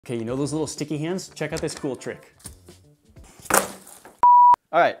Okay, you know those little sticky hands? Check out this cool trick.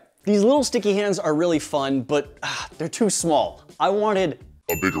 All right, these little sticky hands are really fun, but they're too small. I wanted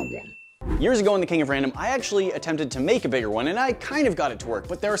a bigger one. Years ago in the King of Random, I actually attempted to make a bigger one, and I kind of got it to work,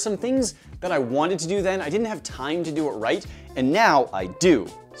 but there are some things that I wanted to do then. I didn't have time to do it right, and now I do.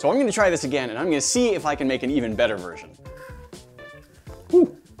 So I'm gonna try this again, and I'm gonna see if I can make an even better version.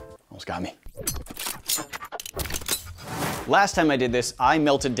 Whew, almost got me. Last time I did this, I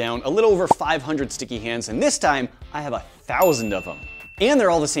melted down a little over 500 sticky hands, and this time I have 1,000 of them. And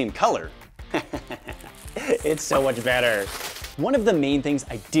they're all the same color. It's so much better. One of the main things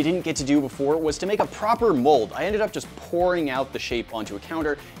I didn't get to do before was to make a proper mold. I ended up just pouring out the shape onto a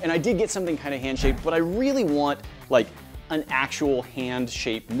counter, and I did get something kind of hand-shaped, but I really want like an actual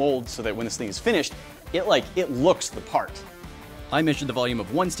hand-shaped mold so that when this thing is finished, it looks the part. I measured the volume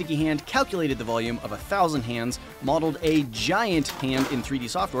of one sticky hand, calculated the volume of 1,000 hands, modeled a giant hand in 3D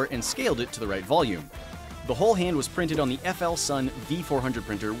software, and scaled it to the right volume. The whole hand was printed on the FLSUN V400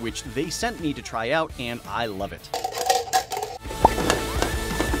 printer, which they sent me to try out, and I love it.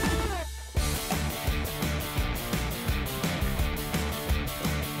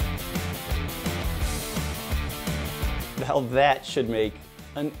 Now that should make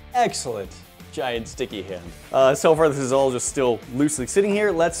an excellent giant sticky hand. So far this is all just still loosely sitting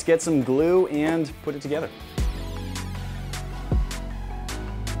here. Let's get some glue and put it together.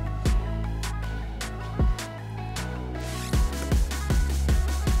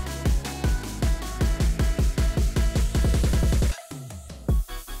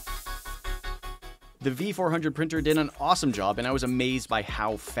 The V400 printer did an awesome job, and I was amazed by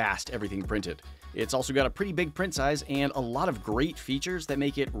how fast everything printed. It's also got a pretty big print size and a lot of great features that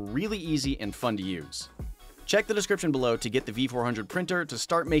make it really easy and fun to use. Check the description below to get the V400 printer to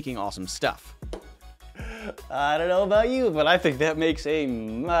start making awesome stuff. I don't know about you, but I think that makes a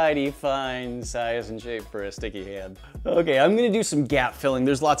mighty fine size and shape for a sticky hand. Okay, I'm gonna do some gap filling.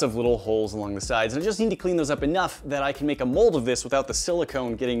 There's lots of little holes along the sides, and I just need to clean those up enough that I can make a mold of this without the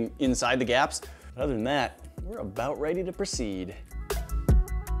silicone getting inside the gaps. But other than that, we're about ready to proceed.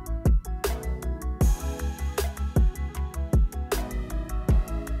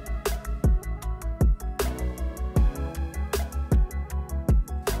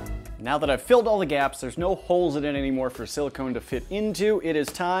 Now that I've filled all the gaps, there's no holes in it anymore for silicone to fit into. It is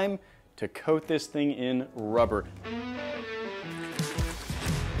time to coat this thing in rubber.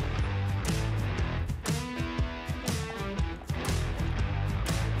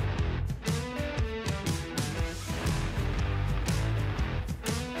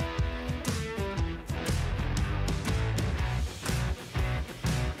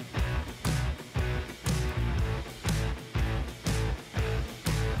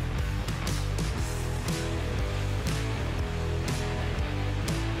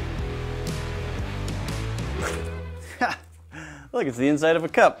 Look, it's the inside of a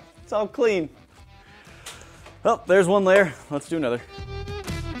cup. It's all clean. Well, there's one layer. Let's do another.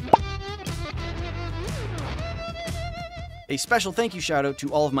 A special thank you shout out to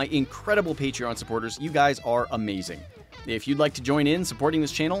all of my incredible Patreon supporters. You guys are amazing. If you'd like to join in supporting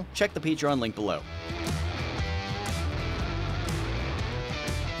this channel, check the Patreon link below.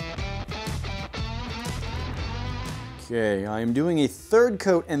 Okay, I am doing a third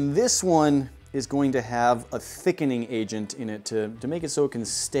coat, and this one is going to have a thickening agent in it to make it so it can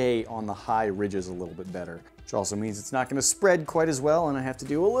stay on the high ridges a little bit better. Which also means it's not going to spread quite as well, and I have to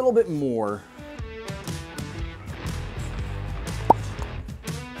do a little bit more.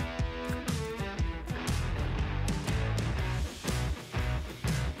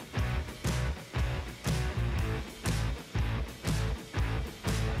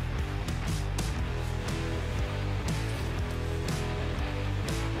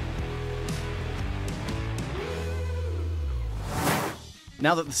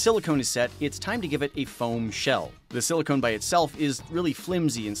 Now that the silicone is set, it's time to give it a foam shell. The silicone by itself is really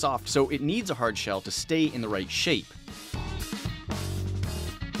flimsy and soft, so it needs a hard shell to stay in the right shape.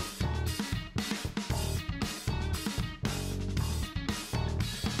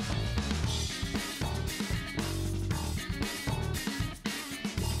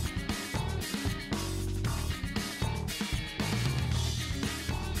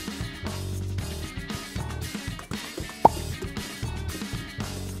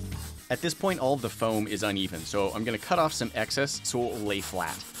 At this point, all of the foam is uneven, so I'm going to cut off some excess so it will lay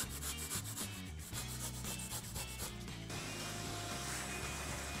flat.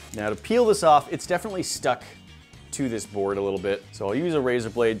 Now to peel this off, it's definitely stuck to this board a little bit, so I'll use a razor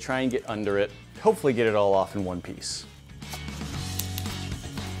blade, try and get under it, hopefully get it all off in one piece.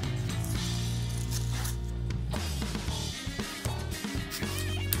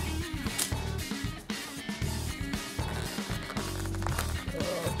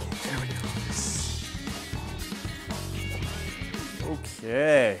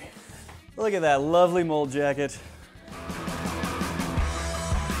 Okay, look at that lovely mold jacket.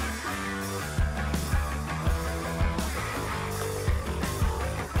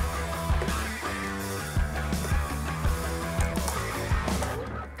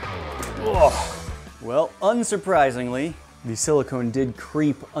 Oh. Well, unsurprisingly, the silicone did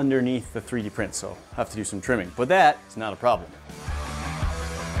creep underneath the 3D print, so I'll have to do some trimming, but that is not a problem.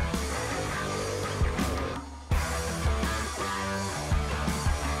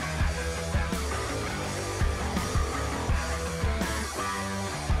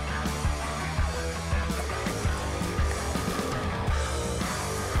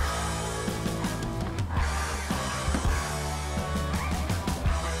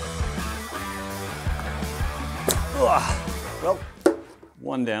 Well,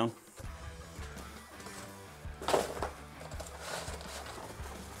 one down.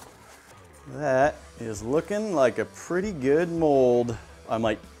 That is looking like a pretty good mold. I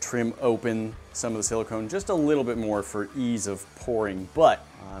might trim open some of the silicone just a little bit more for ease of pouring, but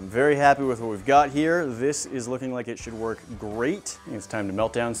I'm very happy with what we've got here. This is looking like it should work great. I think it's time to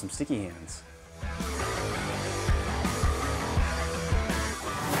melt down some sticky hands.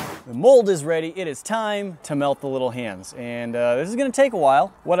 The mold is ready. It is time to melt the little hands. And this is gonna take a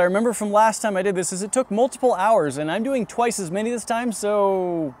while. What I remember from last time I did this is it took multiple hours, and I'm doing twice as many this time,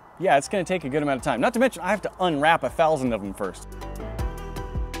 so yeah, it's gonna take a good amount of time. Not to mention I have to unwrap 1,000 of them first.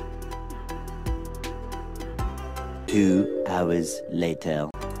 2 hours later.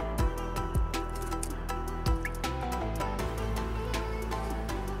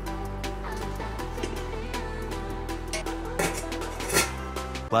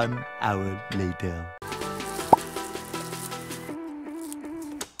 One hour later.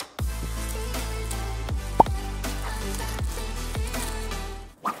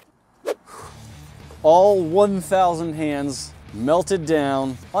 All 1,000 hands melted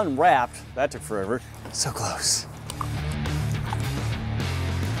down, unwrapped. That took forever. So close.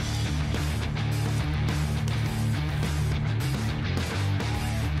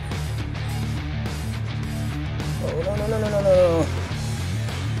 Oh, no, no, no, no, no, no.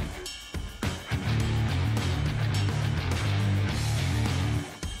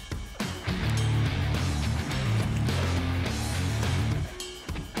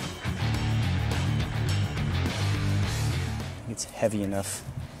 It's heavy enough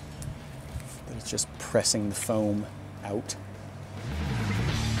that it's just pressing the foam out.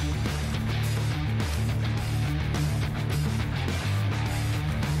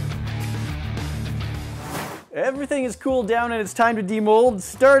 Everything is cooled down and it's time to demold,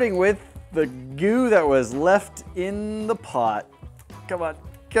 starting with the goo that was left in the pot. Come on,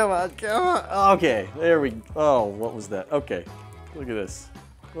 come on, come on. Okay, there we go. Oh, what was that? Okay, look at this.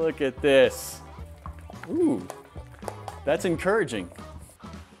 Look at this. Ooh. That's encouraging.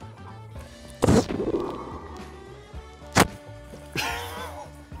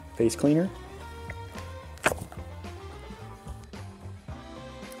 Face cleaner? I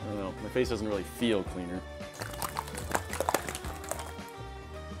don't know, my face doesn't really feel cleaner.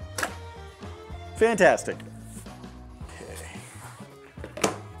 Fantastic.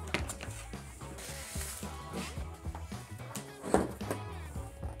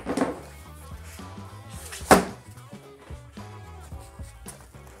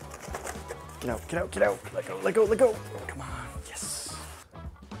 Get out, get out, get out. Let go, let go, let go. Come on, yes.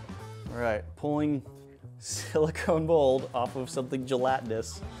 All right, pulling silicone mold off of something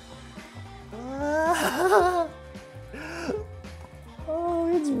gelatinous. Ah. Oh,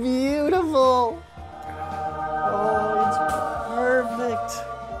 it's beautiful. Oh, it's perfect.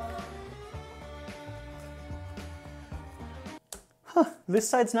 Huh, this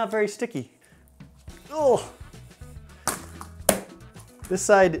side's not very sticky. Oh. This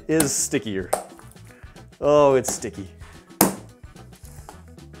side is stickier. Oh, it's sticky.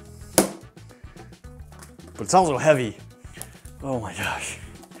 But it's also heavy. Oh my gosh.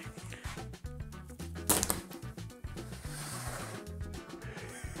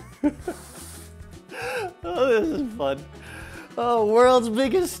 Oh, this is fun. Oh, world's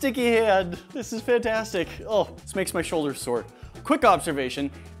biggest sticky hand. This is fantastic. Oh, this makes my shoulders sore. Quick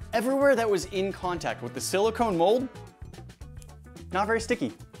observation, everywhere that was in contact with the silicone mold, not very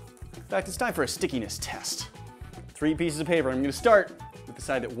sticky. In fact, it's time for a stickiness test. 3 pieces of paper. I'm gonna start with the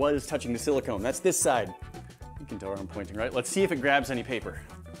side that was touching the silicone. That's this side. You can tell where I'm pointing, right? Let's see if it grabs any paper.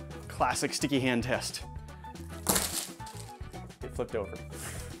 Classic sticky hand test. It flipped over.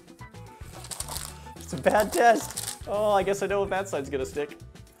 It's a bad test. Oh, I guess I know if that side's gonna stick.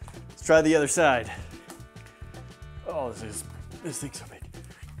 Let's try the other side. Oh, this thing's so big.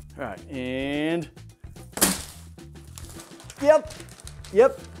 All right, and yep,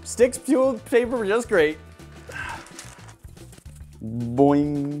 Yep, sticks to paper just great.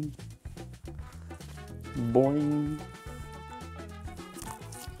 Boing. Boing.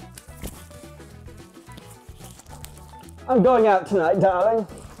 I'm going out tonight, darling.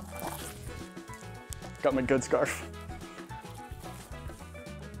 Got my good scarf.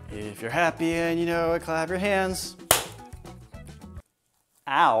 If you're happy and you know it, clap your hands.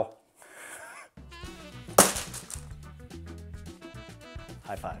 Ow.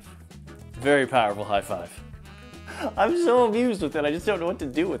 High five. Very powerful high five. I'm so amused with it, I just don't know what to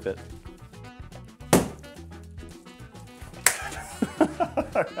do with it.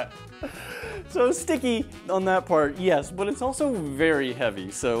 Alright. So sticky on that part, yes, but it's also very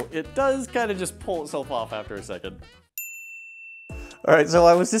heavy, so it does kind of just pull itself off after a second. Alright, so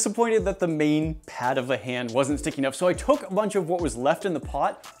I was disappointed that the main pad of the hand wasn't sticky enough, so I took a bunch of what was left in the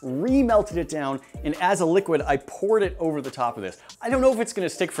pot, re-melted it down, and as a liquid, I poured it over the top of this. I don't know if it's gonna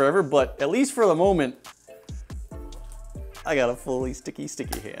stick forever, but at least for the moment, I got a fully sticky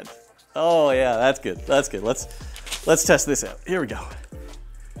hand. Oh yeah, that's good, that's good. Let's test this out. Here we go.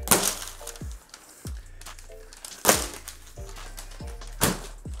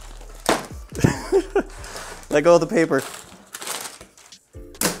 Let go of the paper.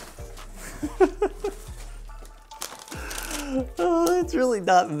 Oh, it's really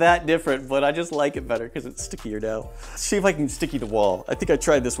not that different, but I just like it better because it's stickier now. Let's see if I can sticky the wall. I think I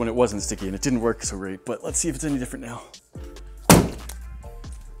tried this when it wasn't sticky and it didn't work so great, but let's see if it's any different now.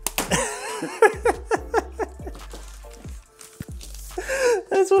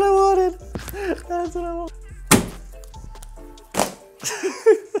 That's what I wanted. That's what I wanted.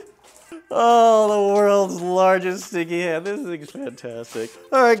 Oh, the world's largest sticky hand. This thing's fantastic.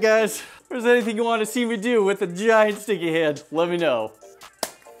 All right, guys. If there's anything you want to see me do with a giant sticky hand, let me know.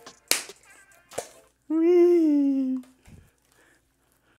 Whee!